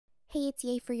Hey, it's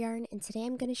Yay for Yarn, and today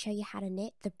I'm going to show you how to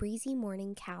knit the Breezy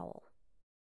Morning Cowl.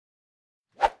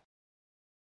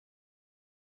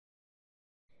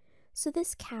 So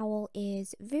this cowl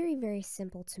is very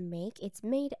simple to make. It's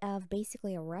made of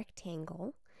basically a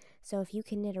rectangle. So if you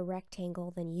can knit a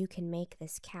rectangle, then you can make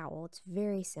this cowl. It's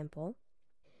very simple.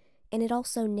 And it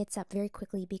also knits up very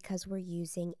quickly because we're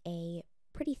using a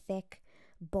pretty thick,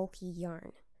 bulky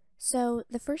yarn. So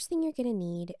the first thing you're going to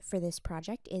need for this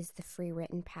project is the free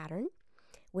written pattern,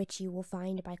 which you will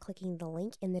find by clicking the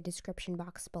link in the description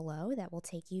box below. That will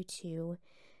take you to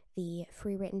the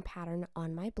free written pattern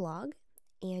on my blog.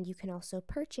 And you can also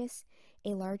purchase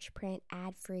a large print,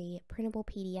 ad-free, printable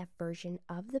PDF version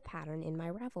of the pattern in my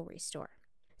Ravelry store.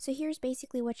 So here's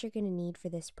basically what you're going to need for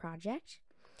this project.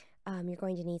 You're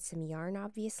going to need some yarn,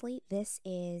 obviously. This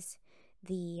is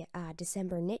the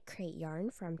December KnitCrate yarn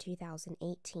from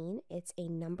 2018. It's a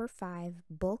number 5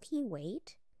 bulky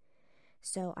weight.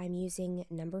 So I'm using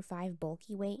number 5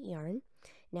 bulky weight yarn.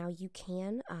 Now you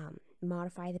can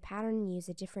modify the pattern and use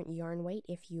a different yarn weight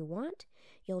if you want.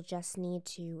 You'll just need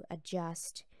to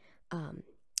adjust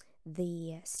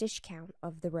the stitch count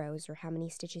of the rows, or how many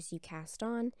stitches you cast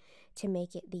on, to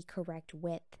make it the correct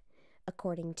width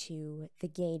according to the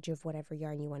gauge of whatever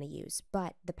yarn you want to use.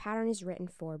 But the pattern is written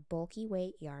for bulky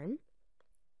weight yarn.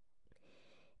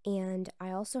 And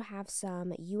I also have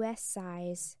some US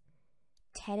size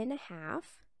 10.5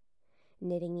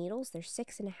 knitting needles. They're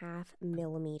 6.5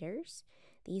 millimeters.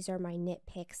 These are my Knit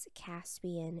Picks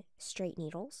Caspian straight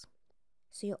needles.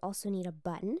 So you'll also need a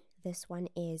button. This one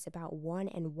is about 1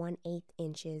 1/8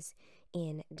 inches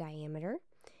in diameter.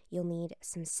 You'll need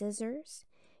some scissors.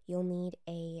 You'll need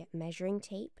a measuring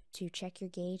tape to check your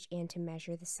gauge and to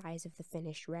measure the size of the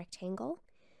finished rectangle.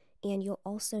 And you'll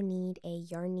also need a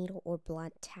yarn needle or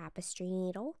blunt tapestry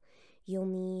needle. You'll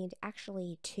need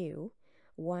actually two.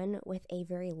 One with a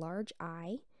very large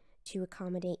eye to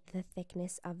accommodate the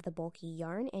thickness of the bulky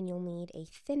yarn, and you'll need a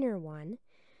thinner one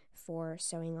for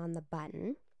sewing on the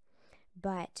button.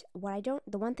 But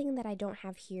the one thing that I don't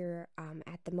have here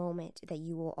at the moment that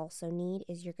you will also need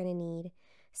is you're going to need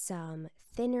some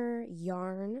thinner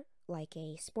yarn, like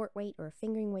a sport weight or a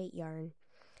fingering weight yarn.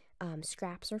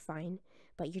 Scraps are fine,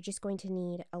 but you're just going to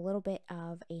need a little bit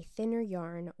of a thinner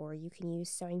yarn, or you can use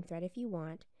sewing thread if you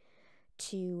want,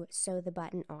 to sew the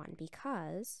button on,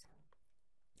 because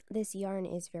this yarn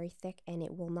is very thick and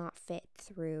it will not fit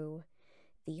through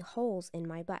the holes in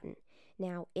my button.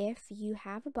 Now, if you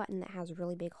have a button that has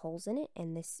really big holes in it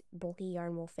and this bulky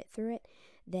yarn will fit through it,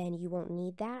 then you won't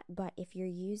need that. But if you're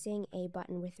using a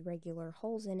button with regular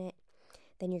holes in it,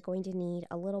 then you're going to need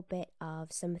a little bit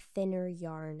of some thinner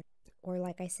yarn, or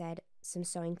like I said, some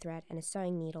sewing thread and a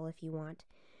sewing needle if you want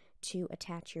to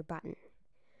attach your button.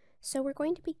 So we're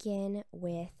going to begin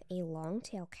with a long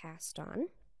tail cast on.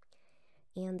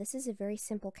 And this is a very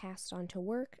simple cast on to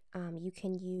work. You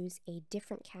can use a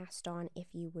different cast on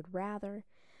if you would rather.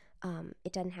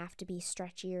 It doesn't have to be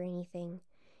stretchy or anything.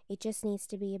 It just needs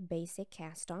to be a basic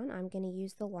cast on. I'm going to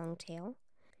use the long tail.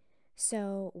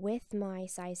 So with my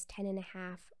size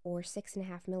 10.5 or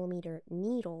 6.5 millimeter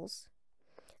needles,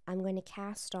 I'm going to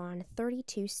cast on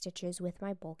 32 stitches with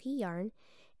my bulky yarn.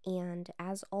 And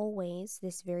as always,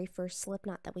 this very first slip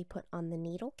knot that we put on the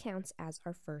needle counts as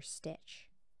our first stitch.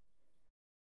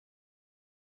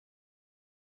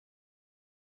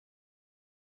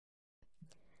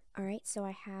 Alright, so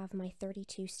I have my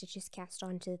 32 stitches cast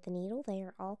onto the needle. They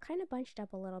are all kind of bunched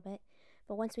up a little bit,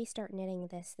 but once we start knitting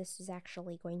this is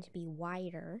actually going to be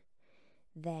wider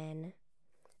than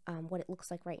what it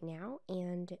looks like right now.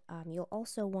 And you'll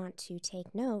also want to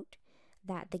take note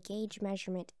that the gauge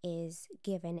measurement is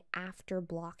given after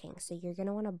blocking. So you're going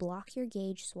to want to block your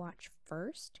gauge swatch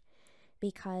first,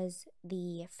 because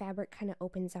the fabric kind of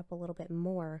opens up a little bit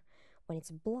more when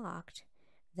it's blocked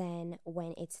than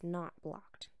when it's not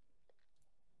blocked.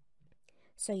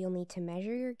 So you'll need to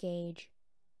measure your gauge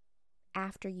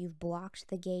after you've blocked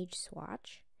the gauge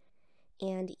swatch.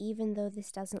 And even though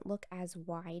this doesn't look as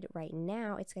wide right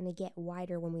now, it's going to get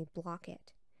wider when we block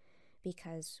it.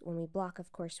 Because when we block,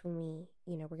 of course, we're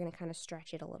going to kind of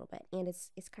stretch it a little bit. And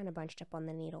it's kind of bunched up on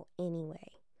the needle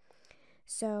anyway.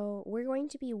 So we're going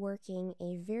to be working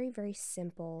a very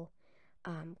simple,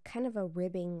 kind of a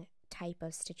ribbing type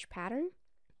of stitch pattern.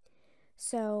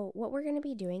 So what we're going to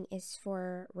be doing is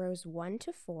for rows 1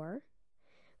 to 4,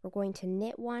 we're going to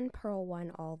knit 1, purl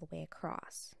 1 all the way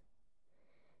across.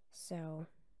 So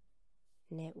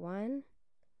knit 1,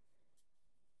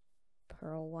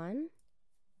 purl 1,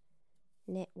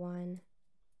 knit 1,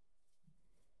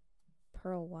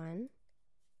 purl 1,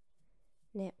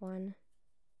 knit 1,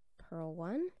 purl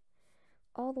 1,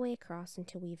 all the way across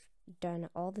until we've done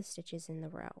all the stitches in the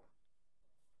row.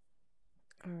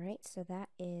 Alright, so that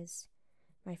is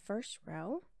my first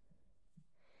row.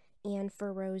 And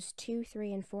for rows 2,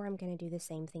 3, and 4, I'm going to do the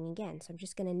same thing again. So I'm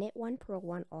just going to knit 1, purl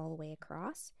 1 all the way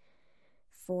across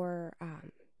for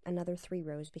another 3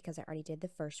 rows because I already did the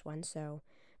first one. So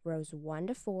rows 1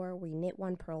 to 4, we knit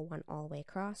 1, purl 1 all the way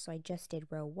across. So I just did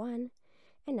row 1,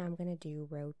 and now I'm going to do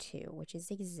row 2, which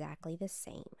is exactly the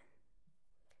same.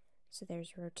 So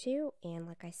there's row 2, and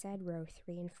like I said, row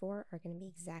 3 and 4 are going to be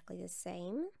exactly the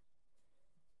same.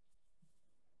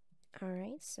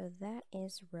 Alright, so that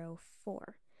is row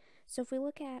 4. So if we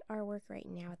look at our work right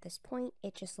now at this point,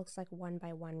 it just looks like 1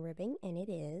 by 1 ribbing, and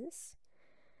it is.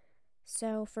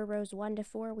 So for rows 1 to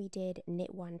 4, we did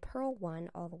knit 1, purl 1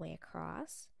 all the way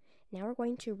across. Now we're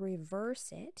going to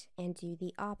reverse it and do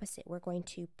the opposite. We're going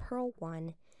to purl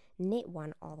 1, knit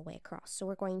 1 all the way across. So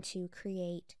we're going to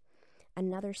create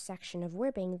another section of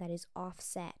ribbing that is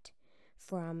offset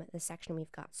from the section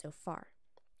we've got so far.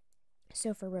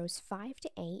 So for rows 5 to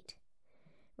 8,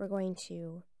 we're going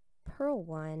to purl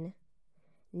 1,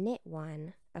 knit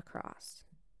 1 across.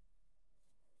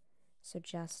 So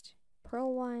just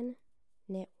purl 1,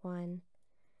 knit 1,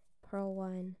 purl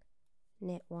 1,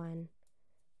 knit 1,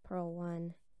 purl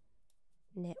 1,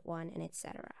 knit 1, and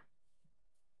etc.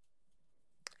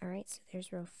 Alright, so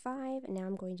there's row 5. Now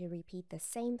I'm going to repeat the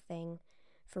same thing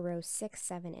for rows 6,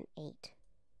 7, and 8.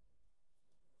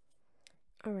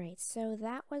 Alright, so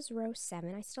that was row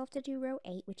 7. I still have to do row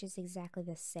 8, which is exactly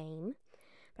the same.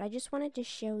 But I just wanted to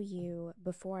show you,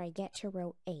 before I get to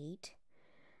row 8,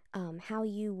 how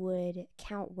you would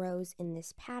count rows in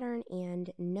this pattern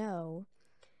and know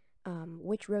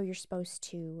which row you're supposed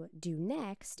to do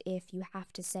next if you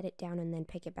have to set it down and then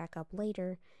pick it back up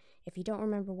later. If you don't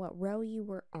remember what row you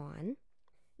were on,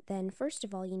 then first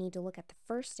of all you need to look at the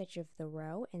first stitch of the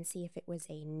row and see if it was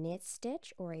a knit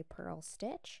stitch or a purl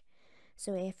stitch.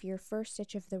 So if your first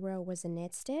stitch of the row was a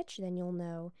knit stitch, then you'll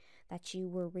know that you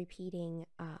were repeating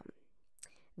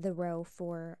the row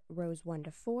for rows 1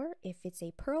 to 4. If it's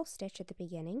a purl stitch at the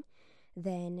beginning,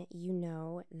 then you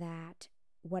know that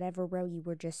whatever row you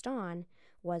were just on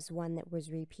was one that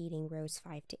was repeating rows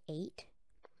 5 to 8,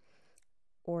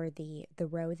 or the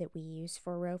row that we use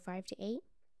for row 5 to 8.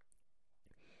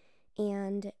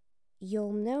 And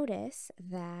you'll notice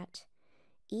that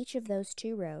each of those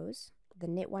 2 rows, the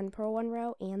knit 1, purl 1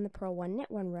 row and the purl 1,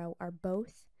 knit 1 row, are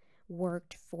both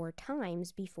worked 4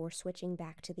 times before switching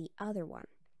back to the other one.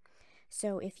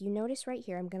 So if you notice right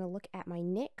here, I'm going to look at my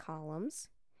knit columns.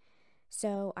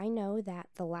 So I know that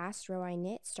the last row I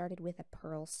knit started with a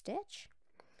purl stitch.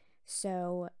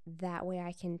 So that way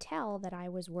I can tell that I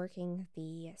was working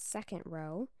the second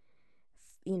row,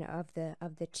 of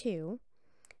the 2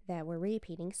 that we're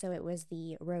repeating. So it was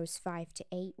the rows 5 to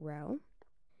 8 row.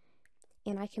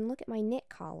 And I can look at my knit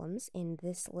columns in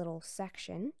this little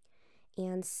section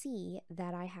and see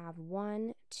that I have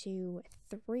 1, 2,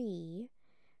 3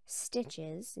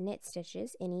 stitches, knit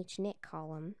stitches in each knit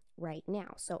column right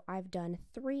now. So I've done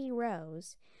 3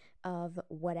 rows of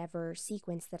whatever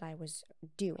sequence that I was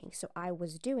doing. So I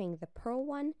was doing the purl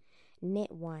 1,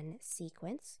 knit 1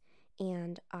 sequence,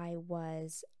 and I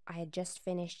had just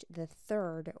finished the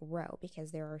 3rd row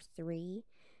because there are 3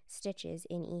 stitches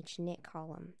in each knit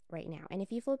column right now. And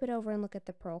if you flip it over and look at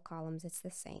the purl columns, it's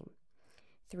the same.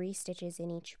 3 stitches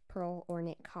in each purl or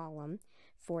knit column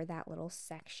for that little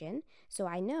section. So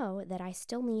I know that I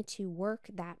still need to work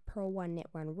that purl 1, knit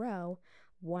 1 row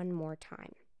one more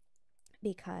time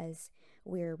because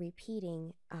we're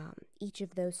repeating each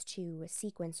of those 2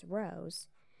 sequence rows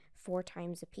 4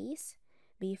 times a piece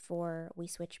before we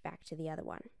switch back to the other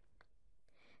one.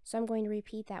 So I'm going to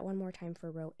repeat that one more time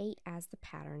for row 8 as the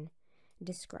pattern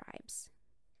describes.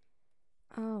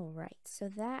 Alright, so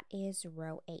that is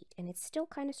row 8, and it's still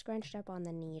kind of scrunched up on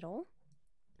the needle,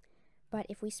 but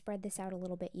if we spread this out a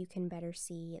little bit, you can better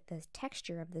see the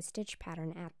texture of the stitch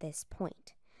pattern at this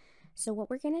point. So what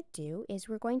we're going to do is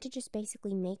we're going to just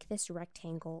basically make this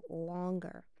rectangle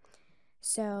longer.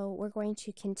 So we're going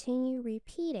to continue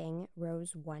repeating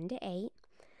rows 1 to 8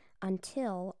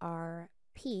 until our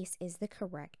piece is the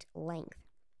correct length.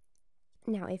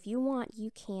 Now, if you want,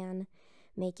 you can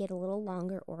make it a little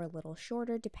longer or a little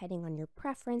shorter depending on your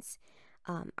preference.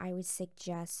 I would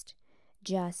suggest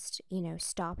just,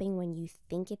 stopping when you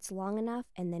think it's long enough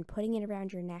and then putting it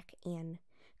around your neck and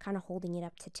kind of holding it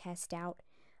up to test out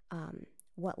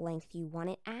what length you want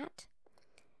it at.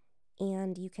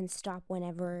 And you can stop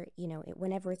whenever,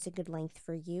 whenever it's a good length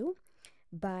for you.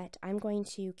 But I'm going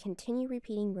to continue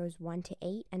repeating rows 1 to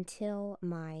 8 until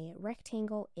my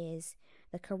rectangle is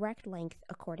the correct length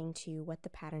according to what the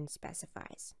pattern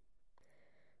specifies.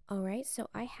 Alright, so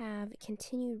I have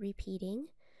continued repeating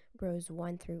rows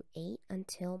 1 through 8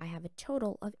 until I have a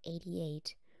total of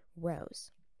 88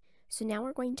 rows. So now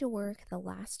we're going to work the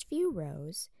last few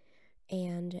rows,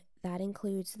 and that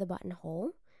includes the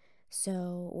buttonhole.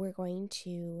 So we're going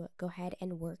to go ahead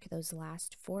and work those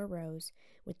last 4 rows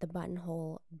with the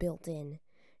buttonhole built in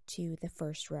to the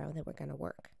first row that we're going to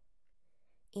work.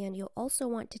 And you'll also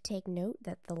want to take note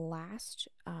that the last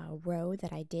row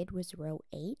that I did was row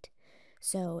 8.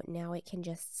 So now it can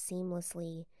just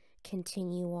seamlessly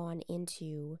continue on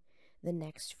into the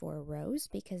next 4 rows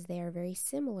because they are very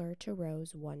similar to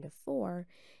rows 1 to 4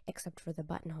 except for the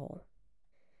buttonhole.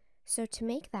 So to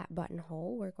make that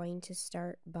buttonhole, we're going to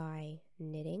start by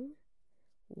knitting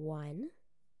 1,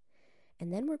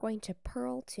 and then we're going to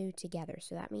purl 2 together.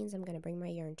 So that means I'm going to bring my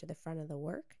yarn to the front of the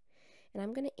work, and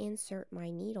I'm going to insert my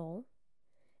needle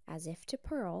as if to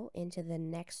purl into the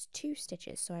next 2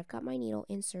 stitches. So I've got my needle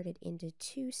inserted into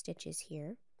 2 stitches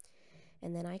here,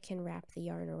 and then I can wrap the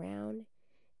yarn around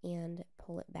and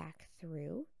pull it back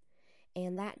through,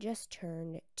 and that just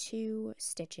turned 2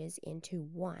 stitches into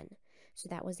 1. So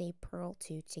that was a purl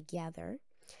 2 together.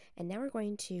 And now we're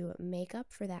going to make up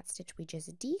for that stitch we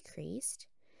just decreased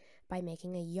by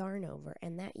making a yarn over,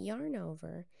 and that yarn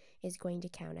over is going to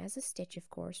count as a stitch, of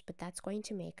course, but that's going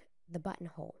to make the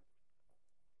buttonhole.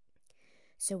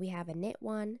 So we have a knit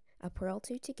 1, a purl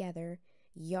 2 together,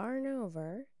 yarn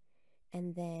over,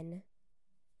 and then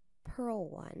purl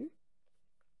 1,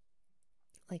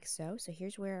 like so. So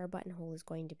here's where our buttonhole is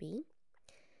going to be.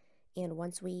 And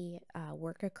once we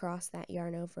work across that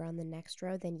yarn over on the next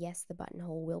row, then yes, the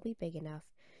buttonhole will be big enough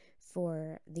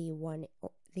for the 1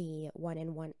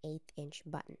 1/8 inch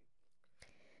button.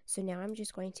 So now I'm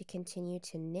just going to continue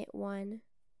to knit 1,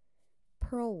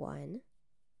 purl 1,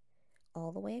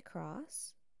 all the way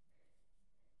across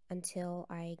until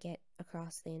I get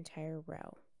across the entire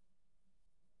row.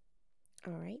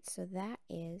 Alright, so that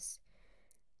is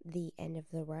the end of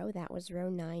the row. That was row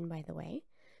 9, by the way.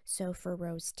 So for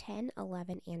rows 10,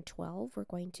 11, and 12, we're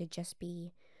going to just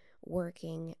be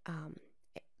working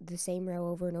the same row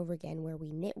over and over again, where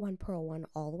we knit 1, purl 1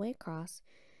 all the way across.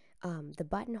 The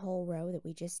buttonhole row that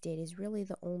we just did is really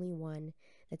the only one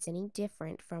that's any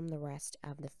different from the rest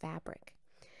of the fabric.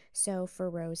 So for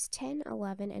rows 10,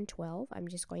 11, and 12, I'm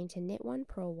just going to knit 1,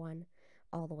 purl 1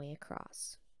 all the way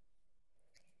across.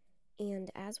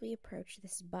 And as we approach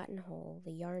this buttonhole,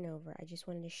 the yarn over, I just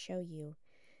wanted to show you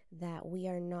that we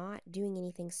are not doing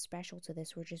anything special to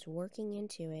this. We're just working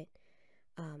into it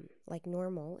like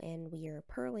normal, and we are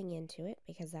purling into it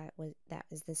because that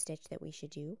is the stitch that we should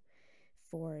do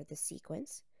for the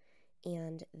sequence,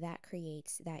 and that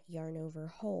creates that yarn over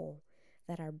hole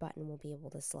that our button will be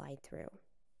able to slide through.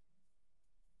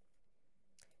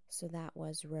 So that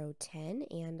was row 10,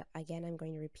 and again I'm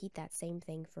going to repeat that same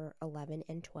thing for 11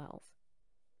 and 12.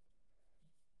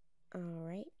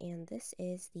 Alright, and this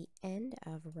is the end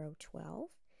of row 12.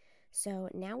 So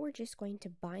now we're just going to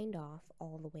bind off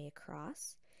all the way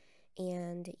across,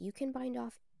 and you can bind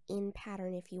off in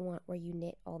pattern if you want, where you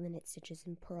knit all the knit stitches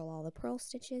and purl all the purl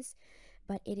stitches,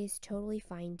 but it is totally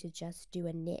fine to just do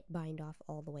a knit bind off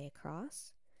all the way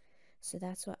across. So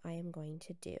that's what I am going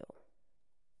to do.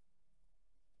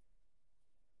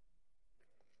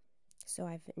 So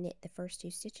I've knit the first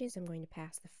 2 stitches. I'm going to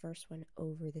pass the first one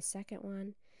over the second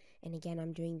one, and again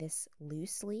I'm doing this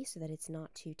loosely so that it's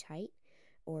not too tight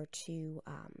or too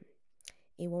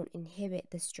it won't inhibit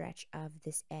the stretch of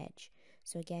this edge.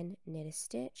 So again, knit a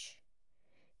stitch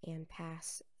and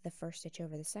pass the first stitch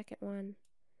over the second one,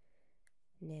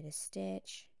 knit a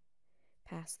stitch,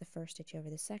 pass the first stitch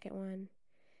over the second one,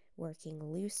 working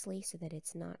loosely so that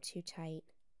it's not too tight,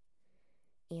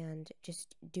 and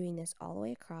just doing this all the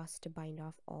way across to bind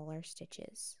off all our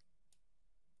stitches.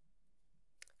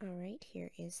 Alright,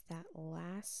 here is that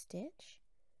last stitch.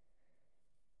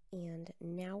 And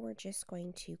now we're just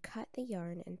going to cut the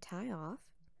yarn and tie off.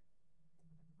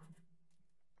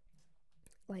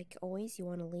 Like always, you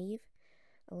want to leave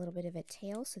a little bit of a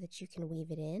tail so that you can weave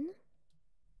it in.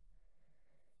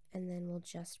 And then we'll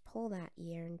just pull that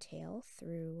yarn tail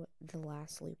through the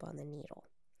last loop on the needle.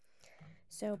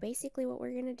 So basically what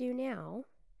we're going to do now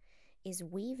is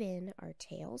weave in our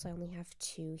tails. I only have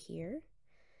 2 here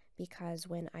because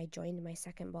when I joined my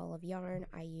second ball of yarn,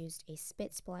 I used a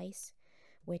spit splice,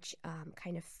 which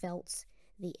kind of felts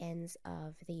the ends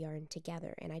of the yarn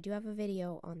together. And I do have a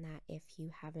video on that if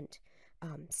you haven't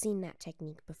seen that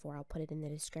technique before. I'll put it in the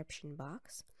description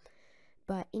box.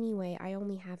 But anyway, I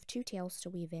only have 2 tails to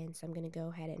weave in, so I'm going to go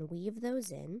ahead and weave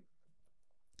those in.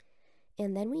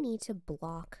 And then we need to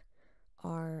block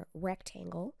our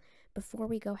rectangle before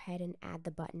we go ahead and add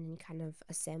the button and kind of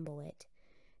assemble it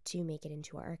to make it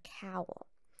into our cowl.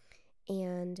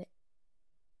 And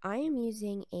I am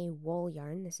using a wool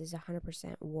yarn. This is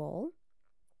 100% wool.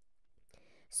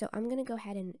 So I'm going to go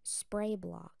ahead and spray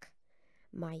block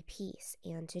my piece.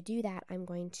 And to do that, I'm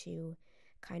going to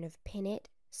kind of pin it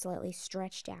slightly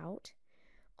stretched out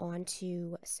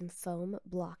onto some foam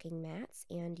blocking mats.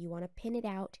 And you want to pin it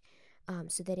out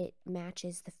so that it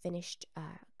matches the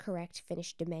correct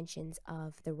finished dimensions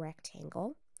of the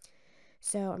rectangle.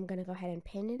 So I'm going to go ahead and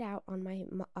pin it out on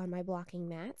my blocking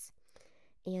mats,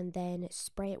 and then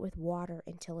spray it with water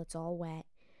until it's all wet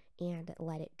and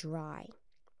let it dry.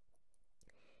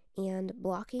 And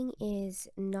blocking is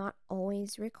not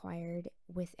always required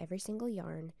with every single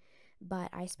yarn, but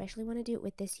I especially want to do it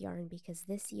with this yarn because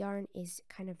this yarn is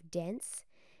kind of dense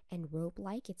and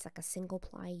rope-like. It's like a single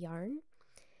ply yarn,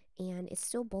 and it's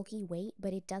still bulky weight,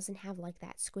 but it doesn't have like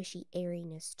that squishy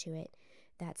airiness to it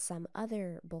that some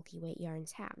other bulky weight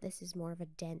yarns have. This is more of a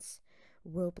dense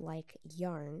rope-like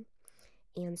yarn,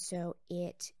 and so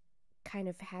it kind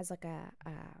of has like a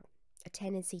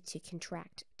tendency to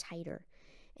contract tighter,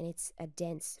 and it's a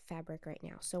dense fabric right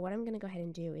now. So what I'm going to go ahead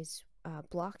and do is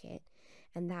block it,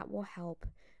 and that will help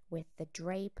with the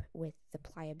drape, with the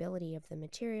pliability of the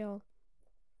material,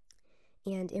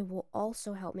 and it will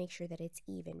also help make sure that it's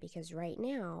even, because right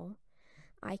now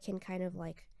I can kind of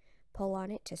like pull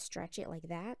on it to stretch it like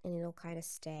that and it'll kind of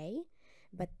stay,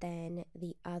 but then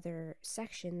the other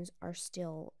sections are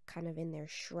still kind of in their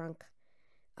shrunk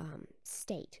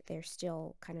state. They're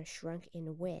still kind of shrunk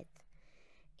in width,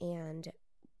 and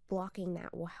blocking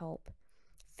that will help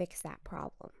fix that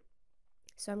problem.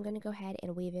 So I'm going to go ahead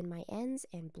and weave in my ends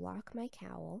and block my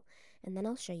cowl, and then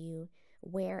I'll show you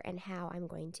where and how I'm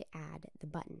going to add the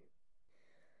button.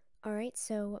 Alright,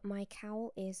 so my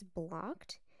cowl is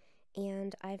blocked,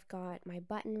 and I've got my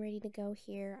button ready to go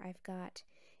here. I've got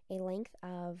a length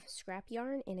of scrap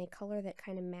yarn in a color that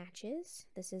kind of matches.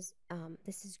 This is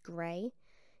gray,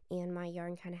 and my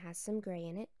yarn kind of has some gray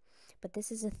in it, but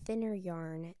this is a thinner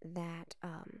yarn that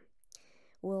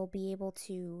we'll be able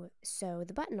to sew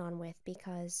the button on with,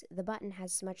 because the button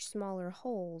has much smaller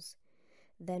holes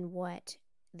than what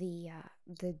the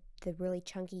really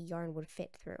chunky yarn would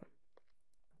fit through.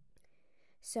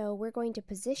 So we're going to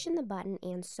position the button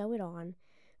and sew it on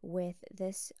with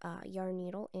this yarn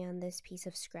needle and this piece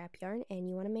of scrap yarn, and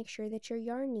you want to make sure that your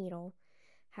yarn needle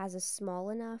has a small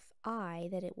enough eye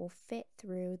that it will fit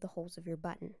through the holes of your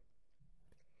button.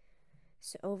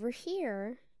 So over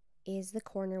here is the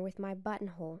corner with my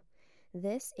buttonhole.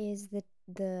 This is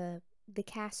the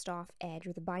cast off edge,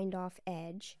 or the bind off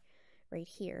edge right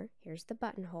here. Here's the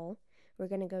buttonhole. We're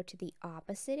going to go to the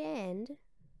opposite end,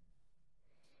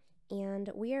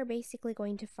 and we are basically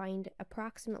going to find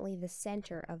approximately the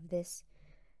center of this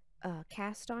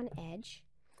cast on edge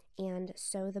and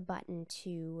sew the button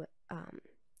to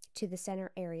the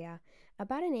center area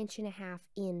about 1.5 inches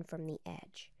in from the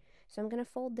edge. So I'm going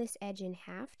to fold this edge in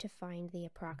half to find the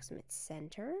approximate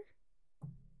center.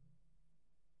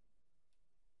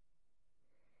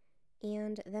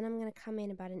 And then I'm going to come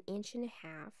in about 1.5 inches.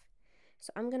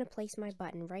 So I'm going to place my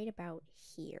button right about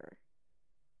here.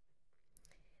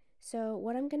 So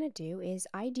what I'm going to do is,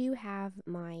 I do have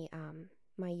my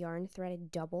my yarn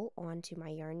threaded double onto my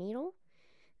yarn needle.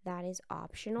 That is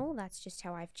optional. That's just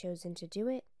how I've chosen to do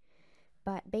it.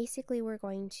 But basically we're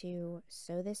going to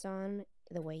sew this on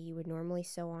the way you would normally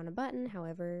sew on a button.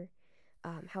 However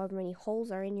many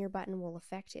holes are in your button will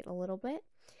affect it a little bit.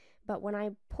 But when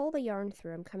I pull the yarn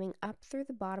through, I'm coming up through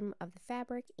the bottom of the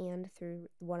fabric and through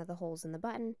one of the holes in the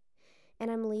button, and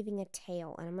I'm leaving a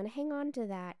tail, and I'm going to hang on to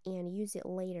that and use it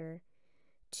later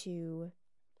to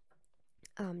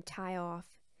tie off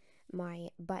my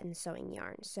button sewing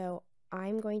yarn. So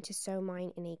I'm going to sew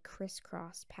mine in a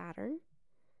crisscross pattern.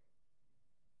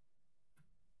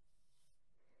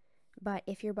 But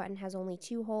if your button has only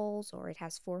 2 holes, or it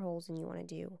has 4 holes and you want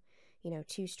to do,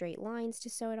 2 straight lines to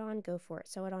sew it on, go for it.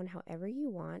 Sew it on however you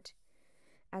want,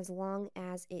 as long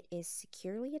as it is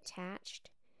securely attached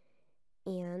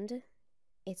and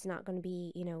it's not going to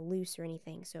be, loose or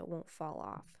anything, so it won't fall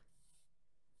off.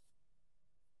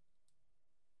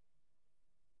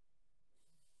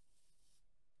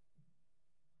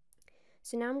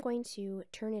 So now I'm going to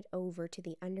turn it over to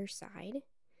the underside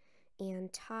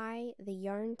and tie the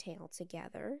yarn tail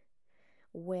together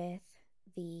with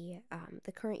the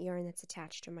current yarn that's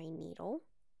attached to my needle.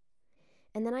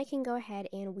 And then I can go ahead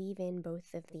and weave in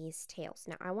both of these tails.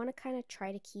 Now I want to kind of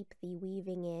try to keep the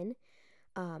weaving in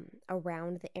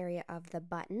around the area of the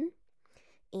button,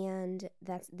 and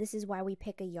this is why we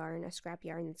pick a scrap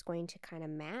yarn that's going to kind of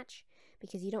match,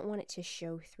 because you don't want it to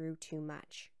show through too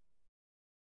much.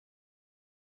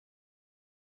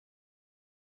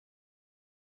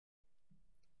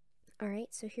 Alright,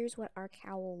 so here's what our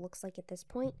cowl looks like at this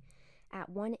point. At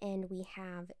one end we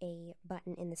have a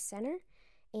button in the center,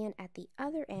 and at the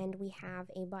other end we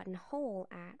have a buttonhole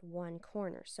at one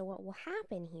corner. So what will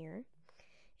happen here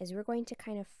is we're going to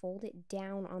kind of fold it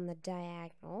down on the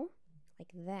diagonal,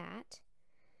 like that,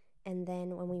 and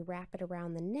then when we wrap it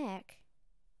around the neck,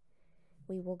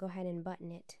 we will go ahead and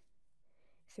button it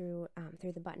through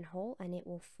the buttonhole, and it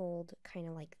will fold kind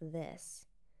of like this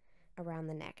around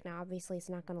the neck. Now obviously it's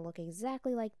not going to look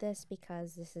exactly like this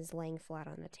because this is laying flat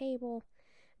on the table,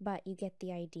 but you get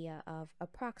the idea of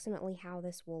approximately how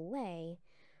this will lay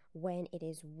when it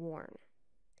is worn.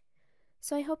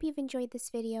 So I hope you've enjoyed this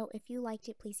video. If you liked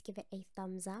it, please give it a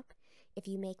thumbs up. If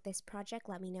you make this project,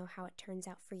 let me know how it turns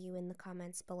out for you in the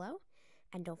comments below.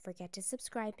 And don't forget to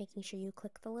subscribe, making sure you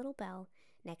click the little bell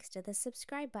next to the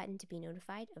subscribe button to be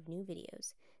notified of new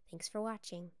videos. Thanks for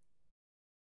watching.